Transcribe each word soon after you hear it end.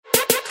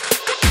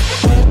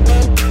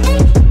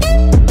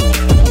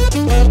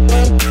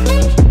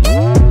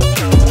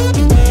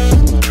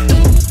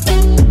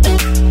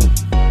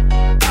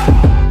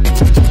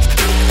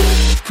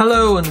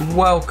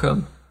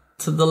welcome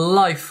to the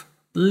Life,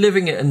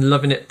 Living It and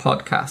Loving It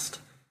podcast.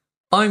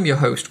 I'm your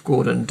host,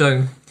 Gordon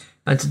Doan,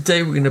 and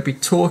today we're going to be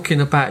talking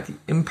about the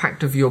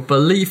impact of your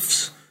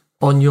beliefs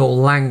on your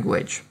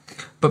language.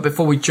 But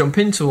before we jump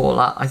into all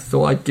that, I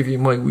thought I'd give you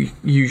my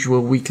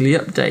usual weekly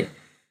update.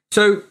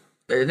 So,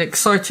 an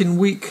exciting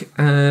week.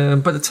 By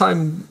the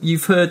time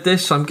you've heard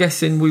this, I'm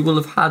guessing we will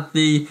have had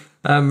the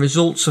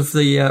results of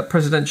the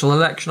presidential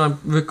election. I'm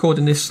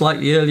recording this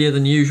slightly earlier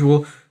than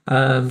usual,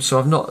 so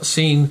I've not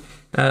seen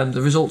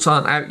the results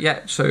aren't out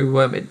yet. So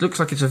it looks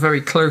like it's a very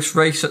close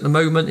race at the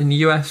moment in the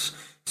US.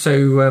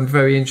 So I'm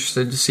very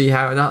interested to see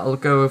how that'll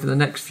go over the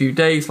next few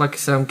days. Like I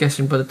said, I'm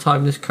guessing by the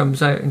time this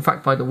comes out, in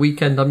fact by the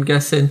weekend, I'm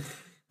guessing,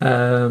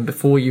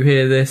 before you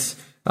hear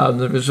this,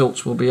 the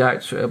results will be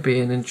out. So it'll be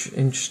an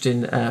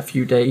interesting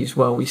few days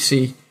while we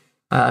see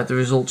the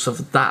results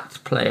of that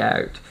play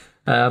out.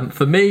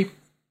 For me,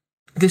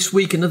 this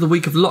week, another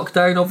week of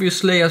lockdown,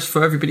 obviously, as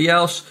for everybody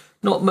else.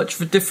 Not much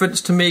of a difference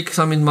to me because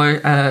I'm in my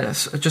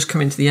just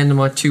coming to the end of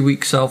my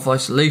 2-week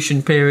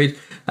self-isolation period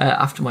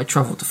after my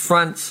travel to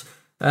France.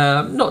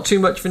 Not too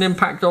much of an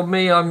impact on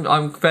me.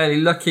 I'm fairly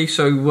lucky,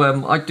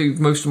 so I do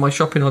most of my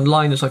shopping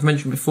online. As I've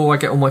mentioned before, I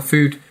get all my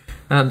food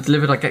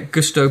delivered. I get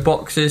Gusto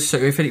boxes, so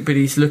if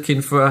anybody's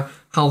looking for a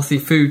healthy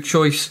food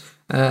choice,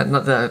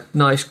 the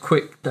nice,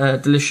 quick,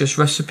 delicious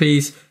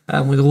recipes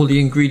with all the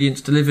ingredients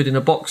delivered in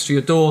a box to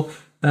your door,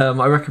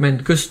 I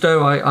recommend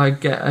Gusto. I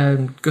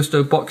get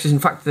Gusto boxes. In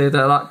fact, they're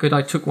that good.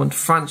 I took one to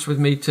France with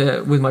me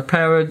with my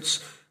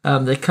parents.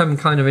 They come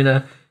kind of in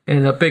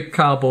a big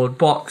cardboard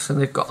box,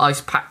 and they've got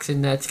ice packs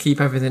in there to keep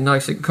everything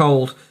nice and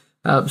cold.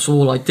 So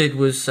all I did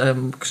was,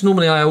 because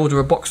normally I order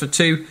a box for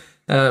 2.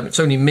 It's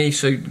only me,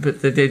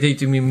 but they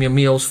do me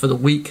meals for the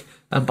week.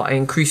 But I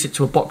increased it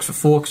to a box for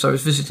 4 because I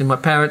was visiting my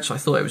parents. So I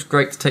thought it was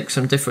great to take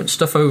some different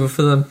stuff over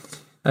for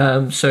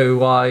them.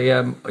 So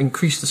I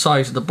increased the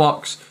size of the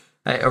box.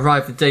 It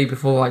arrived the day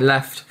before I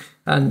left,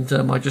 and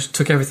I just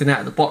took everything out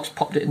of the box,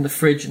 popped it in the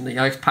fridge and the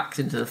ice packs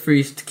into the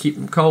freezer to keep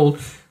them cold,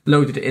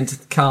 loaded it into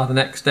the car the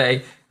next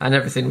day, and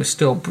everything was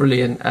still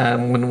brilliant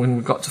when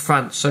we got to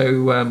France.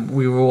 So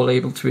we were all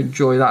able to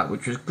enjoy that,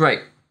 which was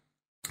great.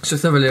 So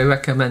thoroughly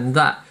recommend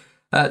that.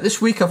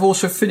 This week I've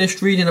also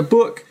finished reading a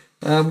book,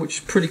 which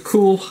is pretty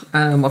cool.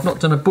 I've not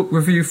done a book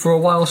review for a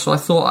while, so I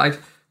thought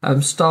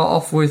I'd start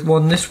off with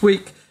one this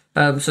week.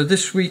 So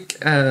this week,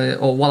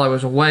 or while I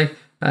was away,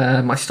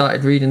 I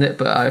started reading it,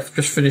 but I've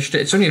just finished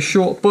it. It's only a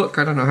short book.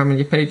 I don't know how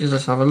many pages.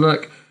 Let's have a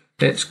look.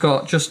 It's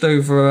got just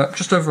over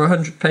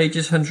 100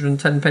 pages,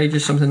 110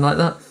 pages, something like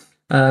that.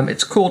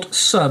 It's called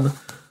Some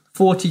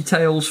 40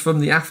 Tales from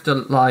the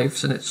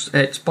Afterlives, and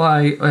it's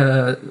by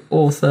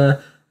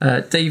author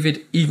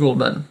David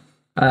Eagleman.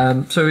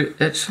 So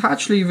it's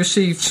actually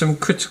received some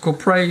critical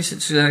praise.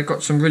 It's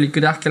got some really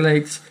good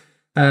accolades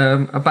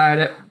about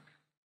it.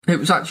 It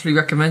was actually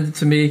recommended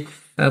to me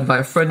by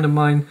a friend of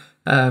mine.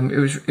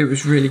 It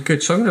was really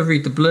good. So I'm going to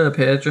read the blurb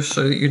here just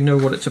so that you know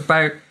what it's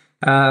about.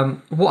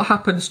 What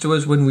happens to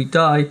us when we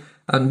die,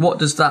 and what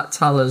does that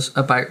tell us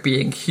about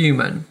being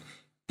human?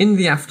 In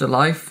the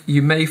afterlife,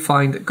 you may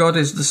find that God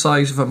is the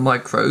size of a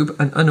microbe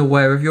and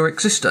unaware of your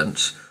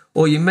existence,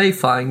 or you may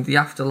find the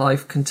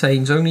afterlife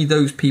contains only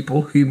those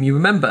people whom you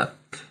remember.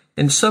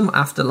 In some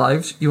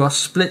afterlives, you are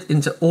split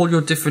into all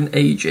your different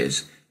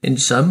ages. In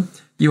some,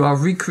 you are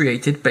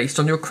recreated based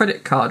on your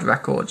credit card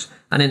records,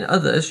 and in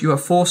others you are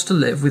forced to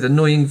live with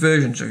annoying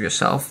versions of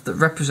yourself that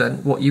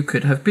represent what you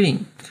could have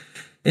been.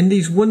 In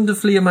these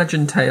wonderfully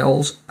imagined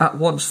tales, at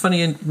once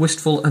funny and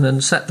wistful and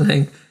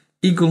unsettling,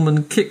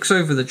 Eagleman kicks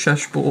over the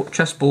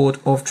chessboard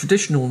of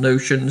traditional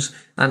notions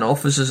and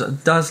offers us a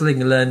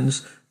dazzling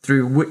lens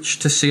through which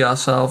to see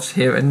ourselves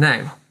here and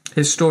now.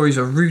 His stories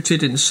are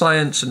rooted in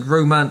science and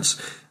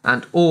romance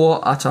and awe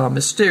at our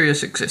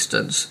mysterious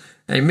existence,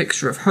 a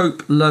mixture of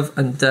hope, love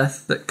and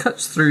death that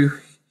cuts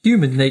through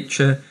human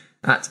nature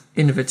at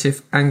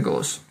innovative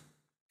angles.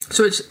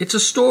 So it's a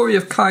story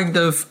of kind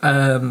of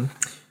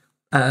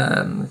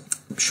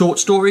short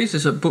stories.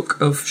 It's a book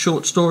of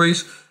short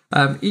stories.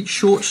 Each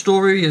short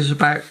story is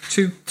about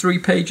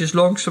 2-3 pages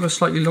long. Some are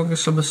slightly longer,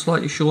 some are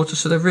slightly shorter.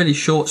 So they're really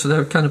short, so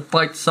they're kind of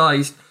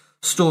bite-sized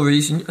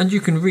stories. And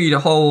you can read a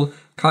whole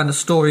kind of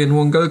story in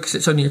one go because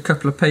it's only a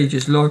couple of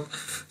pages long.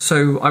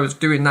 So I was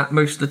doing that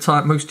most of the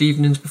time, most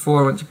evenings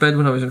before I went to bed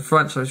when I was in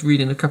France. I was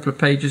reading a couple of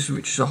pages,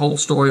 which is a whole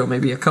story, or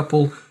maybe a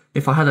couple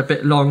if I had a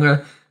bit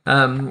longer.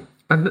 And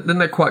then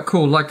they're quite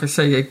cool. Like I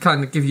say, they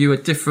kind of give you a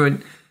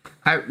different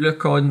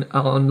outlook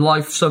on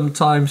life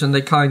sometimes, and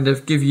they kind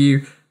of give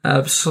you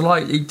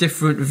slightly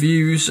different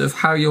views of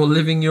how you're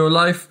living your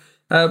life.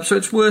 So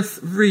it's worth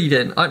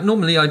reading.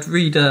 Normally I'd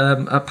read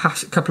a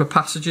couple of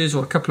passages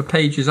or a couple of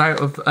pages out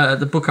of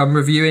the book I'm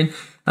reviewing,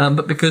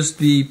 but because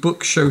the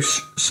book's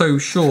so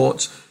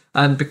short,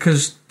 and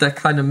because they're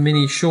kind of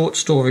mini short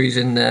stories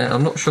in there,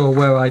 I'm not sure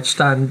where I'd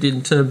stand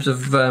in terms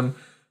of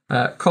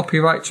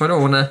copyright, so I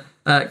don't want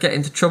to get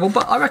into trouble.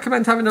 But I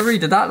recommend having a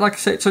read of that. Like I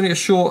say, it's only a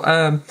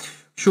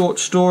short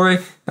story,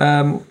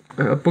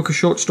 a book of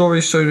short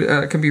stories, so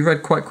it can be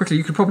read quite quickly.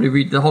 You could probably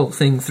read the whole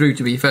thing through,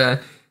 to be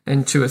fair,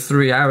 in 2 or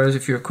 3 hours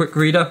if you're a quick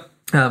reader.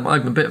 I'm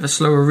a bit of a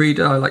slower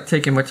reader. I like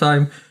taking my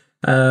time.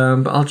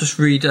 But I'll just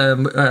read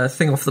a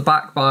thing off the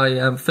back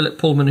by Philip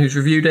Pullman, who's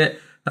reviewed it.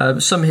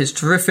 Some of his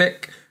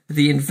terrific.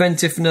 The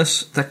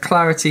inventiveness, the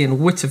clarity and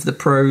wit of the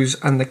prose,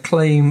 and the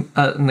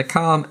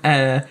calm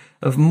air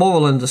of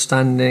moral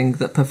understanding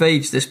that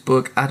pervades this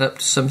book add up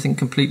to something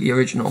completely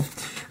original.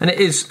 And it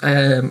is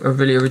a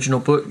really original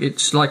book.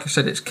 It's, like I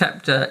said, it's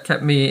kept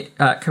me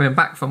coming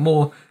back for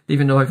more,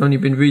 even though I've only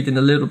been reading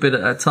a little bit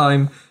at a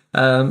time.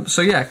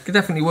 So yeah,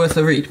 definitely worth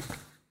a read.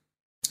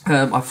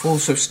 I've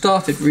also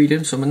started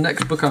reading, so my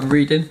next book I'm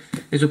reading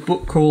is a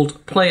book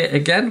called Play It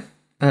Again,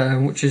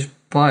 which is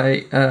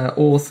by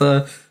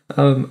author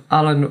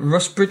Alan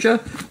Rusbridger,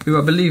 who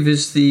I believe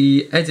is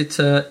the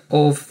editor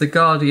of the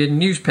Guardian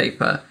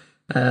newspaper.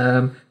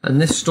 And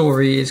this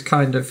story is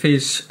kind of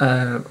his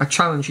a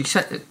challenge he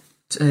set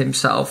to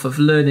himself of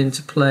learning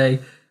to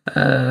play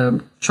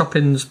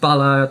Chopin's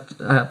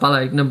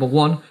Ballade Number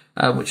 1,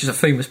 which is a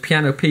famous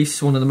piano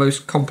piece, one of the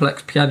most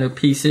complex piano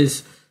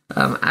pieces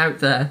out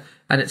there.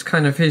 And it's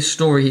kind of his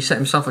story. He set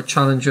himself a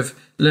challenge of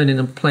learning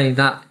and playing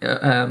that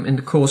in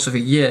the course of a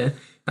year.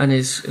 And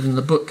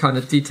the book kind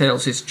of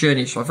details his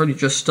journey. So I've only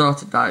just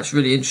started that. It's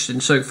really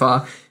interesting so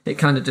far. It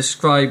kind of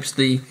describes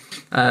the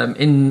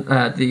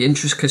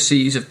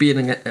intricacies of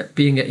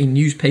being a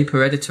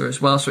newspaper editor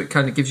as well. So it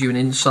kind of gives you an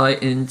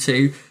insight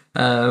into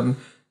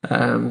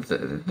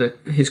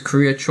his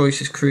career choice,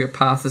 his career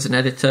path as an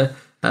editor,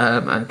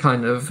 and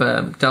kind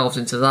of delves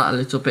into that a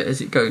little bit as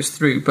it goes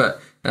through.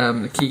 But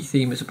the key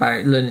theme is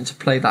about learning to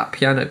play that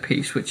piano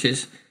piece, which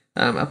is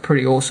a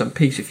pretty awesome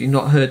piece. If you've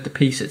not heard the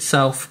piece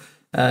itself,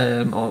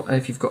 or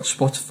if you've got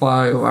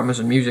Spotify or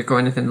Amazon Music or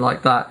anything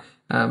like that,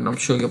 I'm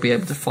sure you'll be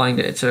able to find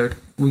it. It's a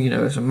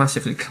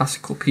massively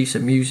classical piece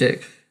of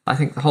music. I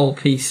think the whole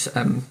piece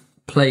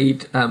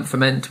played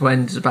from end to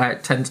end is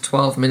about 10 to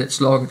 12 minutes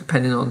long,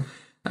 depending on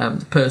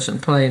the person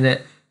playing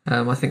it.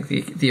 I think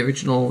the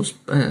original was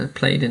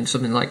played in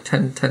something like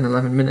 10,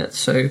 11 minutes.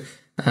 So,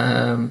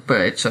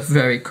 but it's a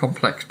very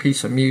complex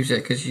piece of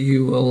music, as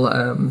you will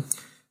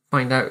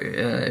find out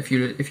if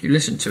you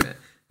listen to it.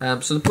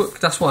 So the book,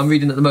 that's what I'm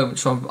reading at the moment,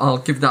 so I'll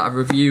give that a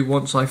review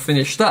once I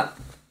finish that.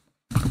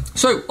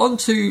 So, on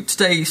to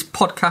today's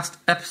podcast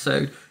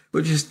episode,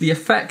 which is the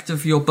effect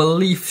of your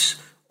beliefs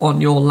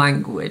on your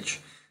language.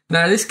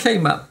 Now, this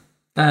came up,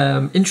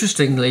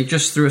 interestingly,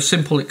 just through a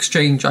simple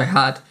exchange I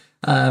had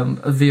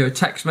via a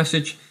text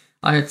message.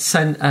 I had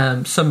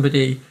sent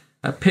somebody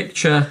a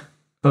picture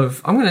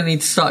of... I'm going to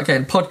need to start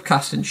getting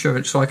podcast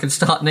insurance so I can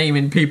start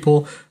naming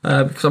people,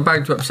 because I'm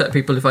bound to upset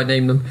people if I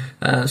name them,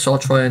 so I'll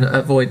try and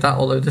avoid that,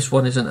 although this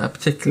one isn't a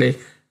particularly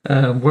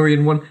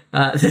worrying one.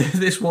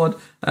 This one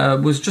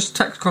was just a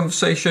text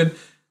conversation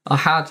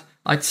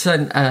I'd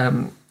sent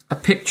a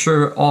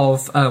picture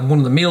of one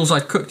of the meals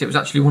I'd cooked. It was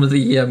actually one of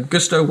the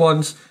Gusto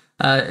ones.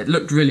 It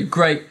looked really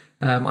great.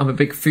 I'm a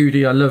big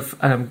foodie. I love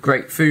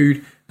great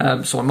food,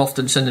 so I'm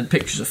often sending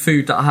pictures of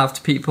food that I have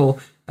to people,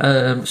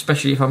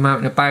 especially if I'm out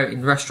and about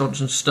in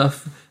restaurants and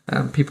stuff.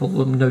 People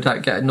will no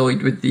doubt get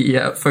annoyed with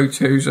the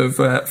photos of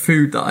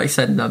food that I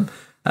send them.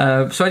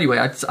 So anyway,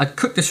 I'd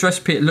cooked this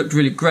recipe. It looked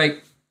really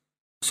great.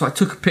 So I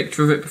took a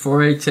picture of it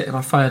before I ate it, and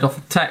I fired off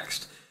a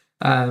text.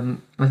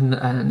 And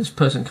this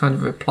person kind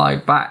of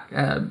replied back,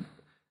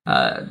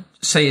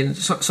 saying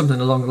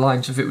something along the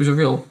lines of, it was a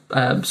real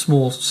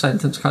small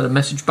sentence kind of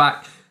message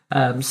back,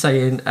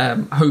 saying,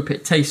 hope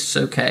it tastes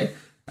okay.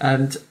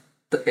 And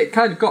it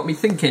kind of got me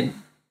thinking,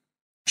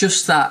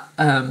 just that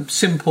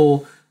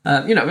simple,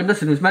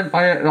 nothing was meant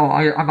by it.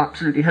 I'm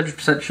absolutely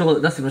 100% sure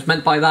that nothing was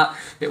meant by that.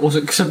 It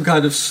wasn't some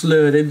kind of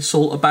slurred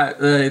insult about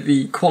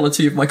the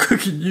quality of my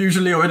cooking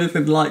usually or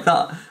anything like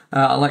that.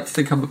 I like to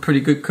think I'm a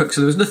pretty good cook,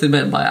 so there was nothing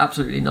meant by it,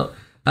 absolutely not.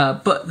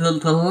 But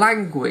the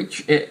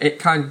language, it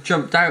kind of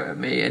jumped out at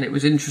me, and it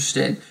was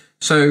interesting.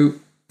 So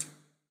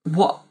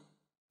what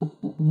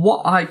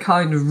I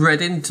kind of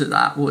read into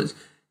that was,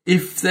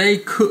 if they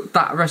cooked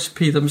that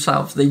recipe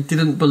themselves, they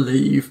didn't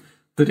believe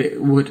that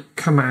it would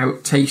come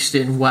out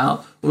tasting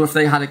well, or if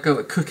they had a go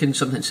at cooking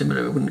something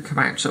similar, it wouldn't come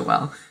out so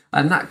well.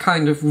 And that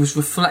kind of was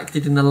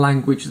reflected in the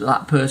language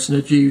that person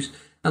had used.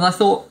 And I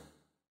thought,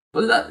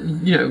 well,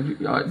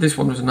 this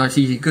one was a nice,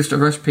 easy Gusto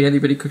recipe.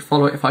 Anybody could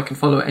follow it. If I can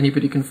follow it,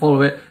 anybody can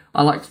follow it.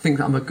 I like to think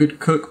that I'm a good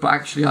cook, but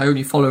actually I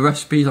only follow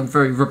recipes. I'm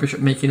very rubbish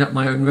at making up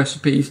my own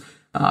recipes.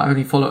 I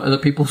only follow other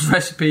people's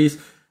recipes.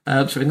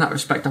 So in that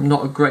respect, I'm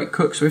not a great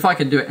cook. So if I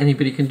can do it,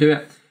 anybody can do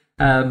it.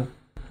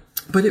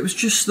 But it was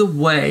just the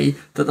way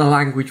that the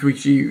language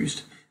was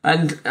used.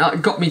 And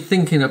it got me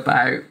thinking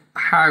about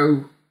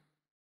how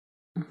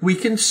we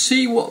can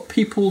see what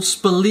people's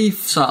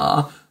beliefs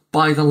are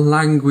by the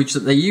language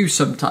that they use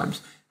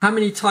sometimes. How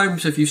many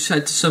times have you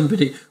said to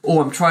somebody,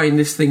 oh, I'm trying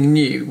this thing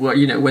new? Well,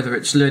 whether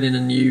it's learning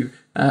a new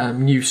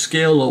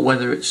skill, or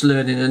whether it's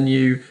learning a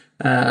new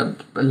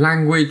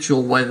language,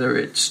 or whether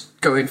it's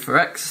going for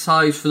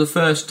exercise for the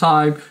first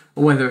time,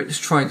 or whether it's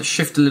trying to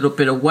shift a little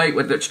bit of weight,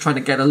 whether it's trying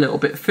to get a little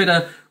bit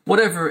fitter,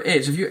 whatever it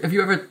is. Have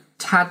you ever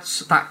had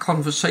that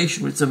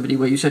conversation with somebody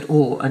where you said,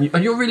 oh,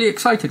 and you're really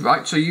excited,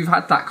 right? So you've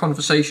had that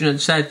conversation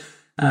and said,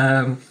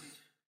 I'm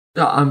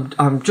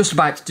just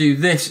about to do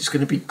this, it's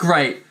going to be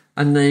great.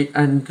 And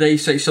they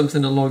say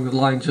something along the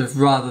lines of,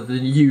 rather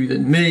than you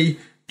than me,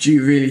 do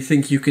you really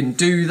think you can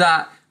do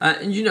that?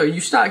 And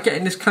you start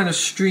getting this kind of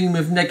stream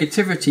of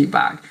negativity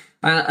back,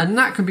 and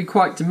that can be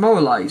quite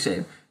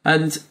demoralising.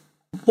 And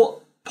what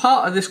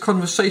part of this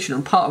conversation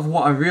and part of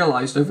what I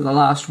realised over the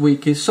last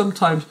week is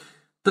sometimes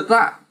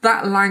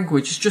that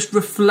language is just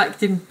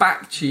reflecting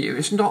back to you.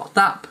 It's not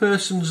that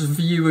person's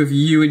view of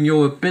you and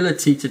your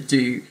ability to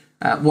do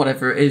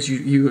whatever it is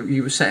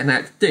you were setting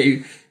out to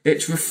do.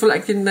 It's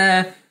reflecting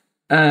their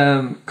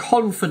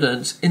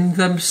confidence in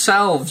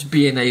themselves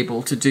being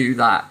able to do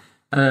that.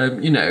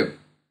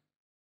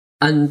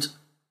 And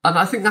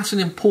I think that's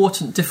an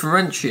important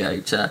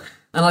differentiator.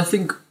 And I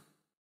think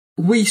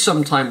we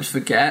sometimes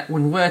forget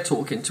when we're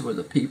talking to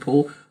other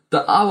people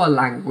that our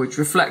language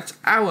reflects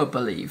our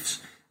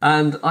beliefs.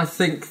 And I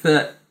think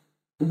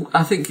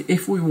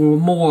if we were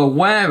more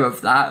aware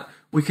of that,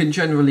 we can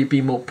generally be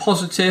more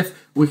positive.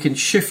 We can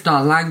shift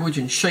our language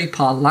and shape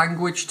our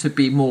language to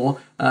be more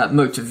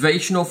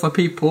motivational for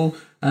people,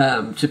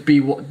 to be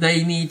what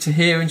they need to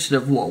hear instead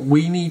of what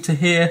we need to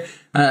hear,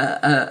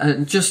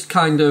 and just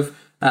kind of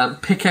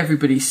pick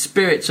everybody's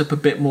spirits up a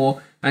bit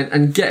more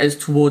and get us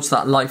towards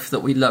that life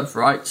that we love,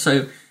 right?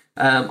 So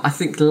I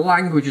think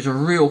language is a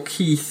real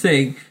key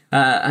thing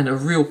and a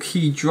real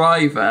key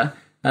driver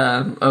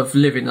of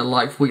living a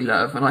life we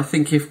love. And I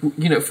think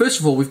first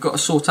of all, we've got to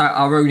sort out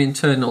our own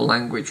internal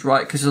language,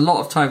 right? Because a lot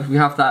of times we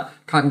have that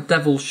kind of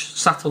devil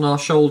sat on our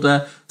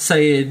shoulder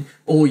saying,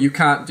 oh, you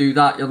can't do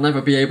that, you'll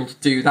never be able to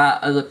do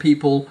that, other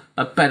people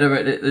are better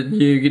at it than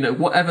you,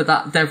 whatever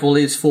that devil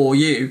is for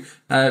you,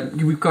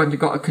 we've kind of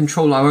got to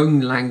control our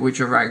own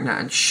language around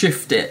that and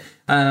shift it.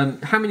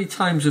 How many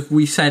times have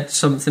we said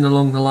something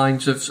along the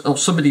lines of, or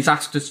somebody's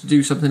asked us to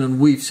do something and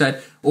we've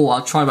said, oh,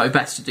 I'll try my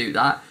best to do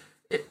that.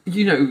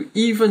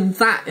 Even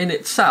that in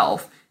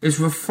itself is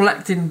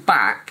reflecting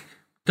back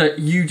that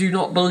you do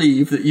not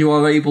believe that you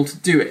are able to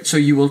do it. So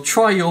you will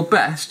try your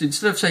best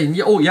instead of saying,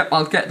 oh, yep,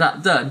 I'll get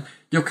that done.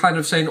 You're kind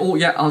of saying, oh,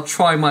 yeah, I'll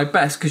try my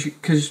best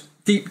because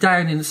deep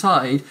down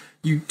inside,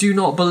 you do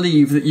not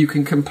believe that you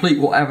can complete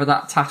whatever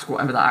that task,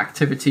 whatever that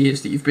activity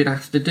is that you've been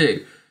asked to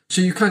do.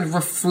 So you kind of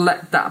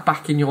reflect that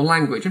back in your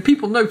language. And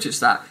people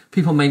notice that.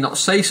 People may not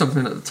say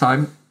something at the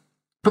time,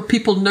 but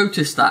people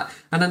notice that.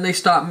 And then they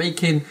start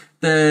making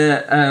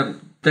their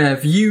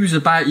views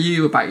about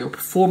you, about your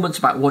performance,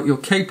 about what you're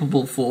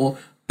capable for,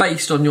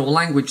 based on your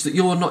language that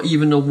you're not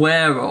even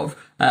aware of,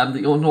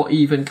 that you're not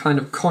even kind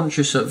of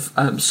conscious of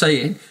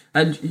saying.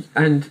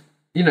 And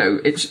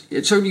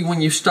it's only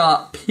when you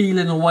start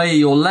peeling away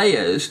your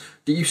layers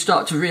that you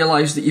start to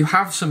realise that you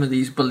have some of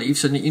these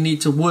beliefs and that you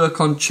need to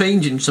work on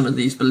changing some of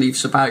these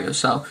beliefs about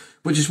yourself,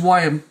 which is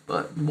why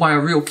a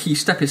real key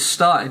step is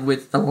starting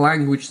with the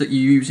language that you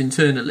use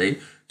internally.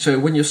 So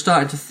when you're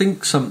starting to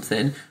think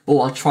something,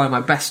 I'll try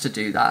my best to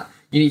do that,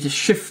 you need to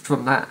shift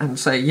from that and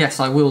say, yes,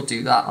 I will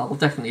do that, I'll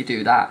definitely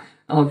do that,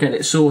 I'll get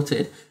it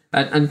sorted.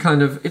 And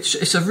kind of,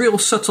 it's a real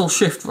subtle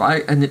shift,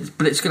 right?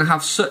 But it's going to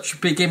have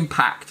such big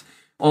impact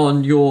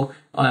on your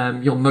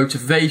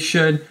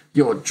motivation,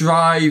 your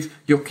drive,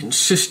 your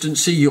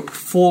consistency, your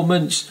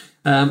performance,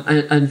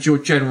 and your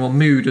general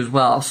mood as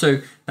well.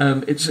 So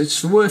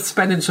it's worth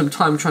spending some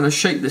time trying to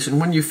shape this. And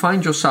when you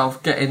find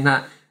yourself getting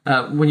that,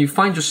 when you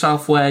find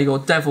yourself where your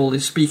devil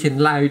is speaking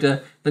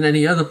louder than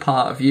any other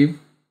part of you,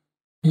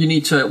 you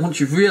need to, once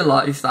you've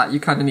realised that, you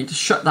kind of need to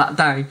shut that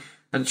down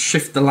and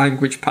shift the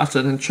language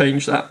pattern and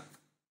change that.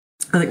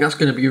 I think that's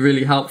going to be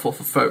really helpful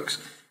for folks.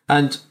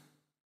 And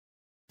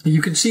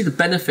you can see the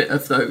benefit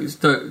of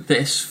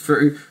this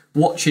through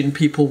watching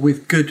people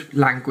with good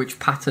language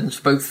patterns,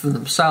 both for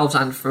themselves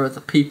and for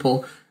other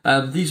people.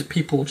 These are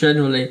people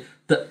generally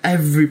that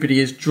everybody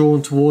is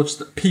drawn towards,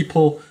 that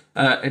people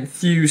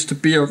enthused to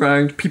be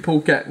around. People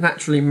get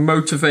naturally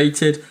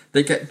motivated.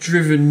 They get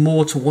driven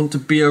more to want to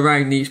be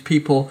around these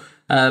people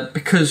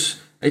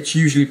because it's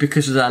usually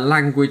because of their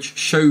language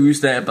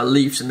shows their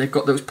beliefs, and they've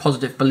got those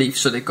positive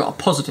beliefs. So they've got a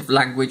positive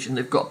language and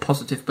they've got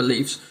positive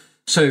beliefs.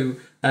 So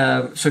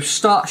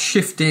start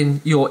shifting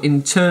your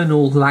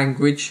internal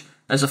language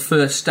as a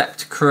first step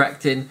to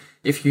correcting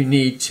if you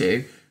need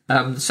to.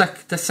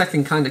 The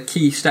second kind of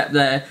key step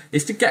there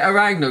is to get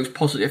around those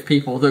positive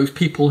people, those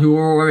people who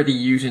are already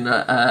using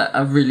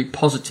a really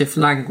positive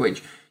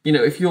language.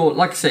 If you're,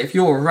 like I say, if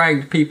you're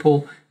around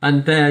people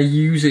and they're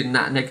using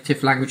that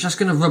negative language, that's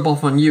going to rub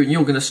off on you, and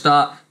you're going to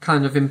start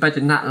kind of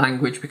embedding that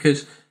language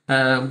because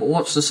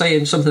what's the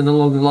saying? Something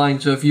along the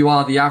lines of, you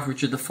are the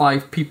average of the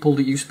 5 people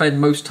that you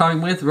spend most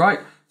time with, right?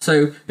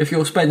 So if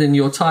you're spending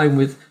your time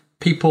with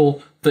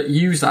people that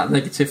use that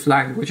negative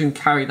language and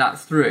carry that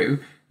through,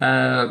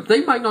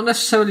 they might not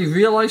necessarily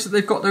realise that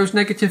they've got those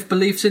negative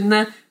beliefs in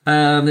there.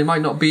 They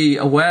might not be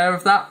aware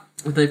of that.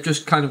 They've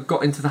just kind of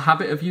got into the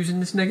habit of using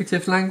this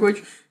negative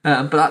language.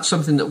 But that's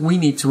something that we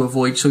need to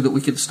avoid so that we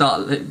can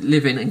start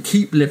living and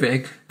keep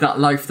living that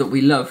life that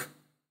we love.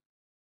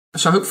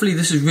 So hopefully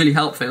this is really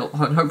helpful,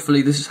 and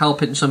hopefully this is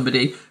helping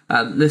somebody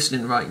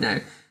listening right now.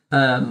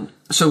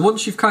 So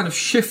once you've kind of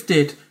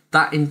shifted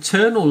that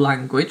internal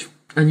language,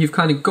 and you've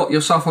kind of got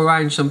yourself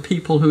around some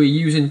people who are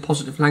using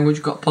positive language,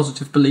 you've got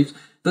positive beliefs,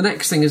 the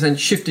next thing is then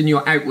shifting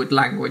your outward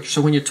language.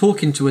 So when you're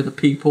talking to other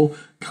people,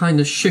 kind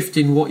of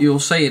shifting what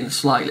you're saying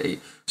slightly.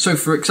 So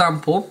for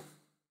example,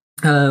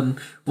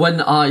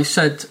 when I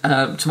said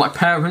to my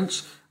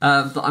parents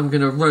that I'm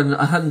going to run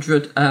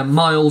 100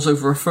 miles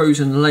over a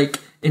frozen lake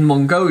in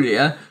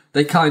Mongolia,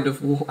 they kind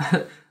of,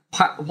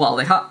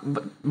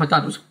 my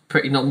dad was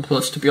pretty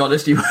nonplussed, to be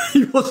honest.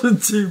 He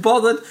wasn't too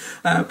bothered.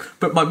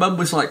 But my mum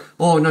was like,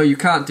 oh no, you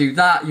can't do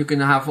that. You're going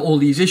to have all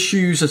these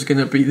issues. There's going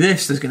to be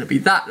this, there's going to be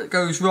that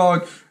goes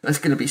wrong. It's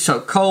going to be so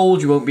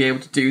cold. You won't be able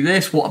to do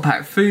this. What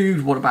about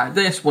food? What about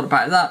this? What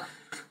about that?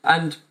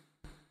 And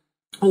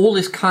all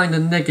this kind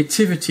of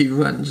negativity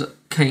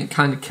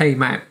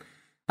came out.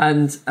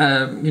 And,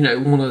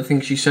 one of the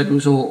things she said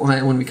was,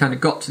 when we kind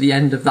of got to the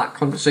end of that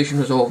conversation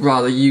was,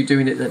 rather you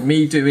doing it than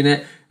me doing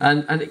it.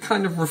 And it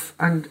kind of,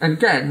 and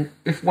again,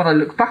 when I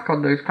look back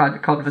on those kind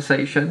of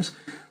conversations,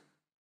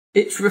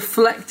 it's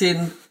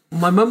reflecting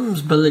my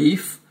mum's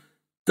belief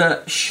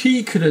that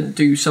she couldn't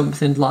do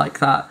something like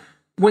that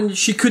when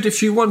she could if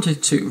she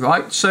wanted to,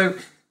 right? So,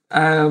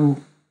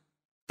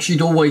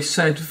 she'd always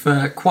said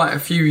for quite a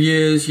few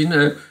years,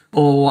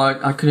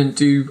 I couldn't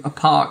do a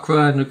park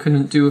run, I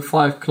couldn't do a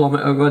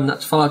 5-kilometre run,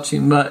 that's far too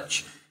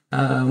much,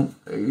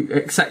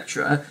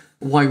 etc.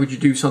 Why would you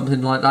do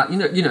something like that?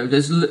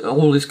 There's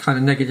all this kind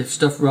of negative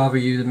stuff, rather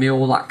you than me,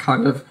 all that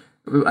kind of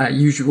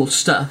usual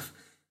stuff.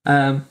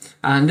 And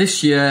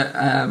this year,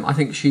 I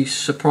think she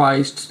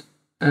surprised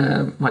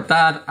my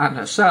dad and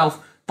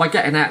herself by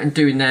getting out and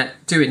doing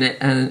it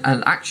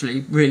and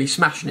actually really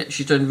smashing it.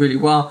 She's done really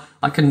well.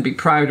 I couldn't be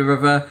prouder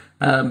of her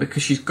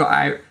because she's got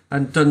out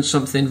and done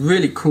something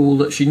really cool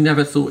that she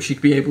never thought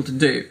she'd be able to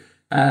do.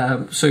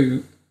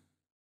 So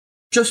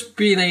just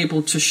being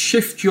able to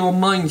shift your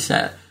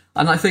mindset,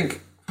 and I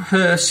think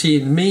her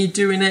seeing me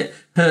doing it,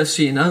 her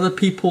seeing other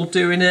people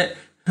doing it,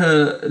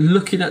 her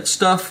looking at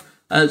stuff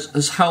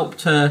has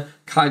helped her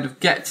kind of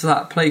get to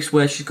that place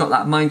where she's got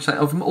that mindset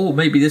of,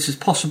 maybe this is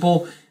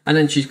possible. And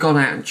then she's gone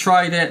out and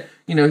tried it.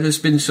 There's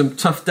been some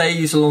tough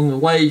days along the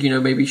way.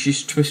 Maybe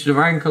she's twisted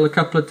her ankle a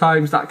couple of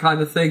times, that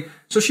kind of thing.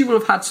 So she will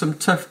have had some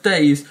tough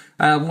days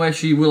where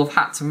she will have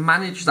had to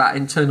manage that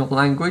internal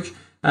language.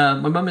 My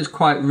mum is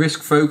quite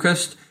risk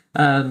focused.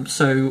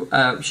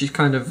 So she's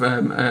kind of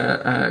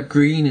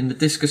green in the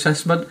DISC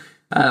assessment.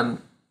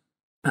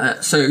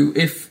 So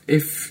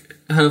if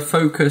her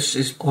focus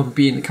is on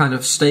being kind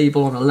of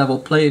stable on a level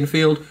playing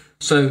field,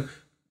 so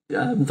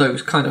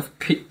those kind of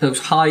those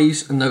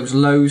highs and those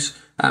lows,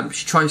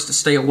 she tries to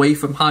stay away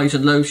from highs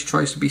and lows. She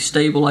tries to be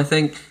stable, I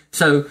think.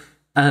 So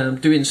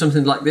doing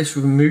something like this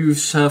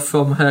removes her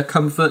from her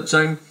comfort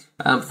zone,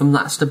 from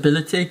that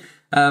stability.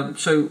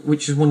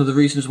 Which is one of the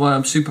reasons why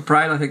I'm super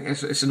proud. I think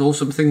it's an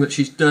awesome thing that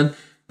she's done.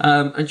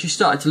 And she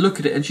started to look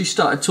at it and she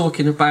started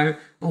talking about,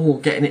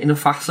 getting it in a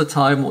faster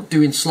time or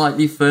doing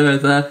slightly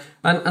further.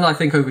 And I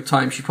think over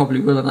time she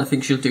probably will, and I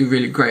think she'll do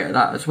really great at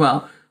that as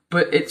well.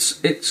 But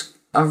it's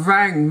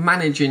around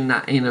managing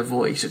that inner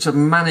voice. It's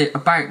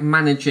about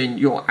managing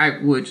your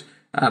outward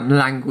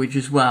language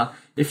as well.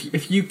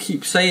 If you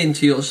keep saying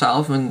to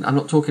yourself, and I'm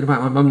not talking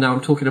about my mum now,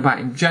 I'm talking about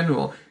in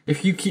general,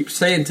 if you keep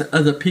saying to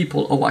other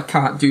people, I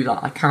can't do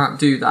that, I can't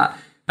do that,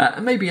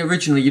 and maybe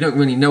originally you don't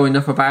really know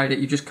enough about it,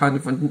 you just kind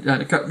of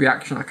a gut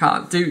reaction, I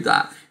can't do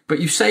that, but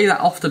you say that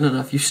often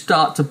enough, you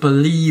start to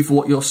believe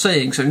what you're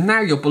saying, so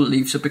now your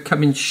beliefs are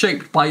becoming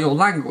shaped by your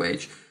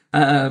language,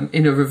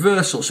 in a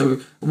reversal.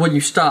 So when you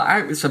start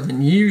out with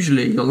something,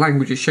 usually your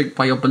language is shaped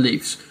by your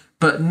beliefs.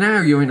 But now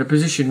you're in a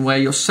position where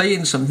you're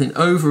saying something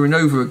over and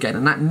over again,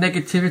 and that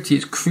negativity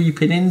is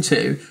creeping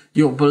into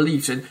your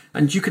beliefs.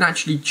 And you can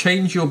actually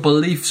change your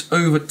beliefs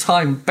over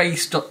time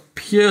based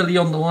purely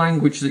on the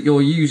language that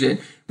you're using,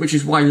 which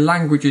is why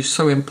language is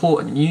so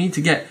important. You need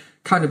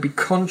to be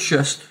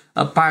conscious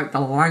about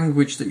the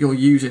language that you're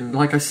using,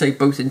 like I say,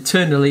 both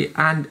internally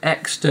and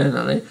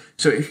externally.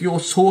 So if you're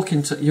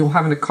you're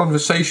having a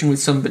conversation with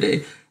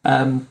somebody,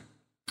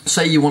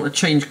 say you want to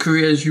change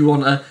careers, you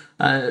want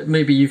to,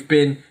 maybe you've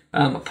been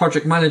a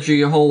project manager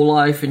your whole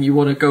life and you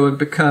want to go and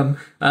become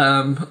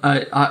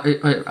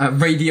a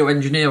radio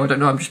engineer, I don't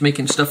know, I'm just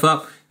making stuff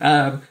up,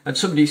 and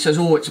somebody says,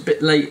 it's a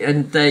bit late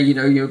and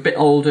you're a bit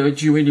older,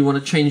 do you really want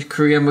to change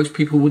career? Most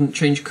people wouldn't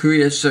change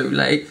careers so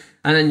late.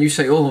 And then you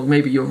say,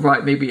 maybe you're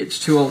right, maybe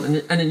it's too old.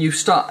 And then you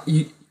start,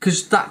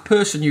 because that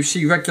person you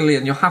see regularly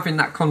and you're having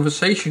that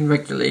conversation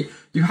regularly,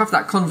 you have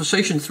that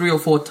conversation 3 or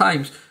 4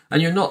 times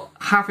and you're not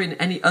having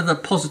any other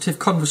positive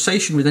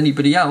conversation with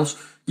anybody else.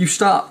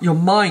 Your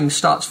mind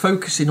starts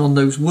focusing on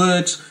those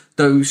words,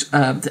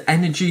 the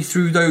energy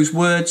through those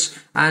words,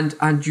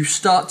 and you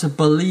start to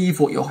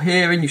believe what you're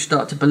hearing, you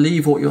start to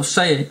believe what you're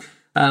saying,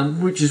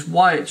 which is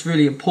why it's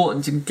really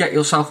important to get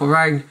yourself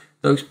around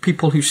those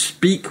people who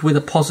speak with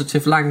a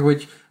positive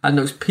language and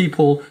those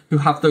people who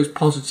have those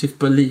positive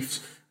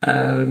beliefs.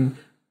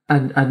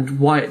 and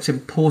why it's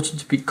important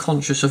to be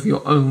conscious of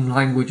your own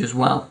language as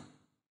well.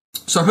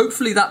 So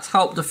hopefully that's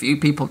helped a few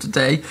people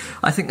today.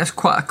 I think that's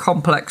quite a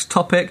complex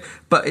topic,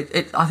 but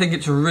I think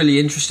it's a really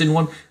interesting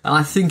one, and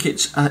I think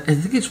it's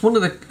one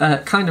of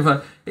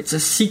the it's a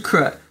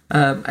secret,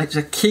 it's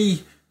a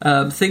key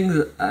thing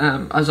that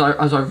as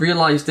I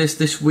realised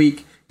this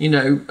week,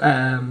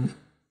 I've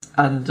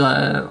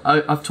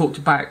talked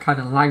about kind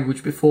of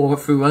language before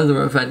through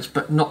other events,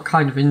 but not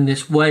kind of in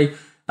this way.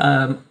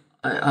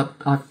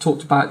 I've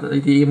talked about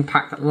the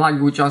impact that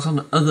language has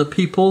on other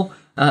people.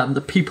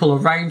 The people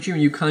around you,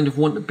 and you kind of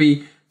want to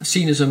be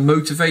seen as a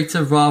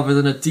motivator rather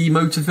than a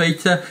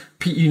demotivator.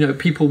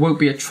 People won't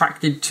be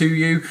attracted to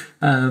you.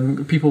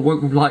 People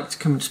won't like to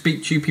come and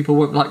speak to you. People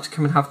won't like to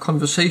come and have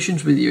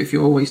conversations with you if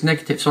you're always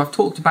negative. So I've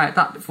talked about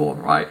that before,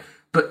 right?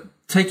 But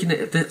taking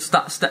it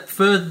that step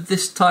further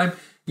this time,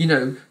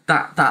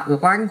 that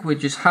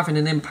language is having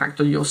an impact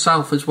on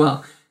yourself as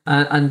well.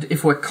 And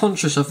if we're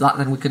conscious of that,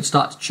 then we can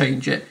start to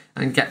change it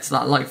and get to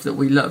that life that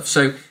we love.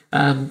 So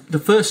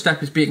the first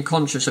step is being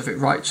conscious of it,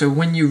 right? So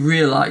when you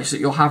realise that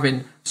you're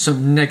having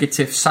some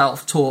negative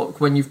self-talk,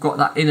 when you've got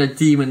that inner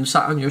demon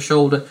sat on your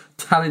shoulder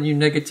telling you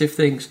negative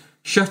things,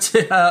 shut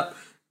it up,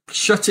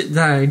 shut it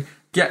down,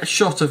 get a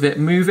shot of it,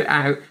 move it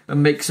out,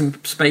 and make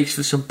some space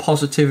for some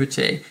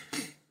positivity.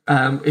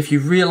 If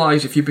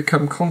you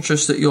become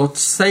conscious that you're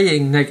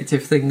saying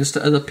negative things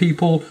to other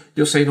people,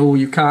 you're saying, oh,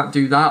 you can't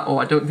do that, or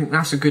I don't think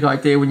that's a good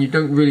idea, when you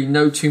don't really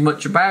know too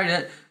much about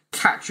it,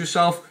 catch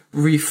yourself,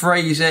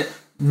 rephrase it,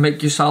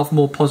 make yourself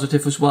more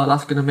positive as well.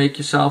 That's going to make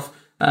yourself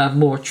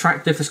more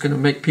attractive. It's going to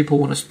make people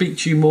want to speak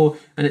to you more,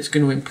 and it's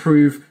going to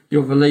improve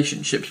your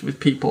relationships with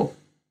people.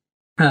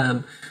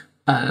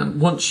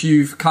 Once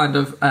you've kind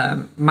of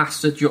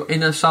mastered your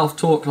inner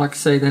self-talk, like I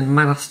say, then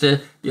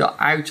master your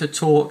outer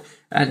talk,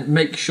 and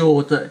make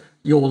sure that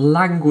your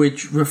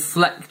language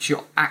reflects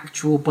your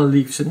actual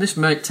beliefs. And this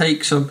might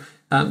take some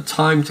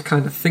time to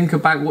kind of think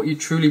about what you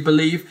truly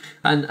believe,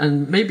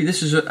 and maybe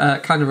this is a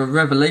kind of a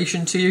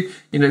revelation to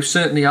you.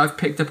 Certainly I've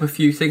picked up a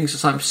few things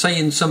as I'm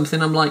saying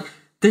something. I'm like,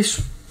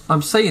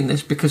 I'm saying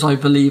this because I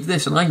believe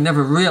this, and I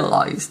never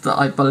realised that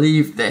I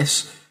believed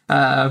this.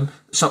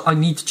 So I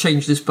need to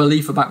change this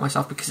belief about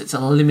myself because it's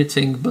a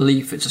limiting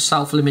belief. It's a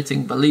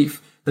self-limiting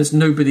belief. There's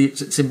nobody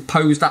that's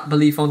imposed that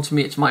belief onto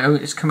me. It's my own.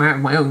 It's come out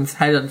of my own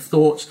head and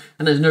thoughts,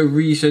 and there's no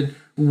reason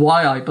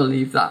why I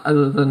believe that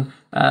other than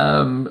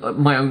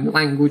my own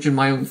language and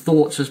my own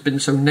thoughts has been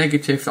so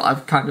negative that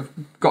I've kind of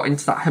got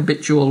into that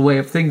habitual way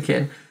of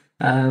thinking.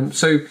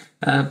 So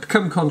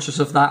become conscious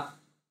of that.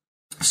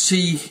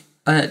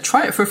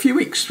 Try it for a few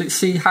weeks.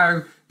 See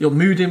how your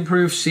mood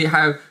improves. See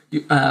how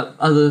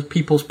other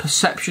people's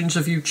perceptions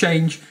of you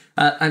change,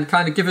 and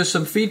kind of give us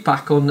some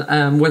feedback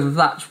on whether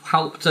that's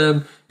helped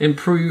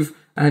improve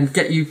and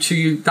get you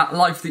to that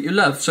life that you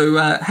love. So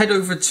head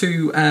over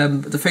to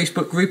the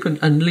Facebook group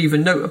and leave a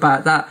note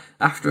about that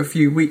after a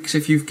few weeks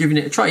if you've given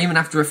it a try. Even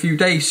after a few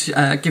days,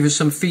 give us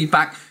some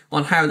feedback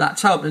on how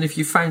that's helped. And if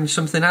you found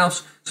something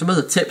else, some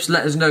other tips,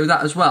 let us know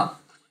that as well.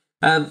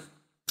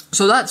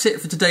 So that's it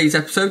for today's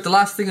episode. The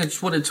last thing I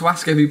just wanted to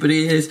ask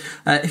everybody is,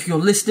 if you're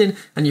listening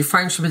and you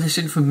found some of this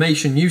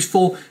information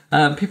useful,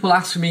 people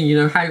ask me,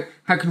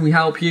 how can we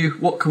help you?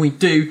 What can we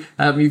do?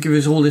 You give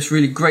us all this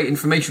really great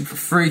information for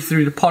free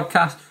through the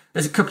podcast.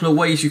 There's a couple of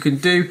ways you can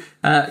do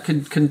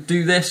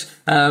this.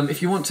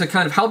 If you want to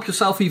kind of help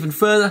yourself even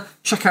further,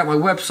 check out my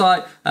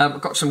website.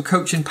 I've got some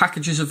coaching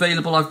packages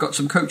available. I've got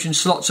some coaching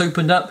slots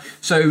opened up.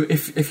 So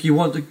if you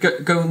want to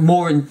go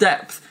more in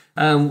depth,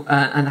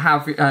 and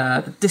have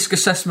the DISC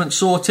assessment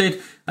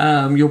sorted,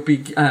 we'll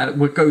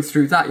go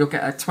through that. You'll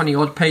get a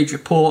 20-odd page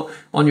report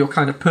on your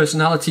kind of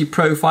personality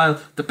profile,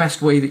 the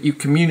best way that you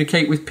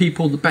communicate with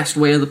people, the best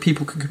way other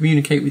people can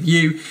communicate with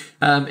you.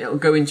 It'll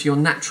go into your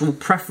natural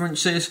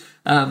preferences,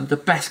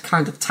 the best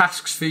kind of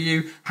tasks for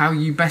you, how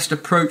you best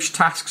approach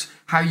tasks,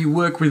 how you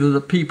work with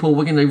other people.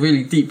 We're going to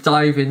really deep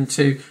dive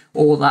into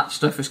all that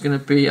stuff. It's going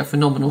to be a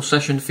phenomenal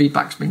session.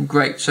 Feedback's been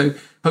great. So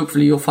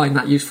hopefully you'll find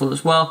that useful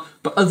as well.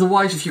 But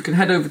otherwise, if you can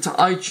head over to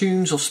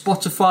iTunes or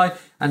Spotify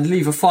and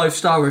leave a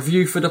 5-star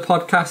review for the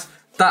podcast,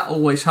 that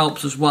always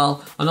helps as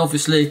well. And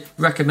obviously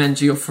recommend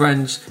to your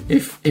friends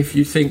if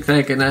you think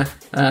they're going to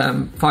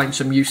find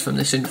some use from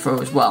this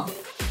info as well.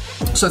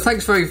 So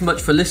thanks very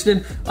much for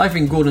listening. I've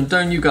been Gordon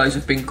Doan. You guys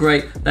have been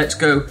great. Let's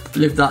go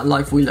live that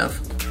life we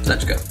love.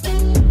 Let's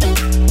go.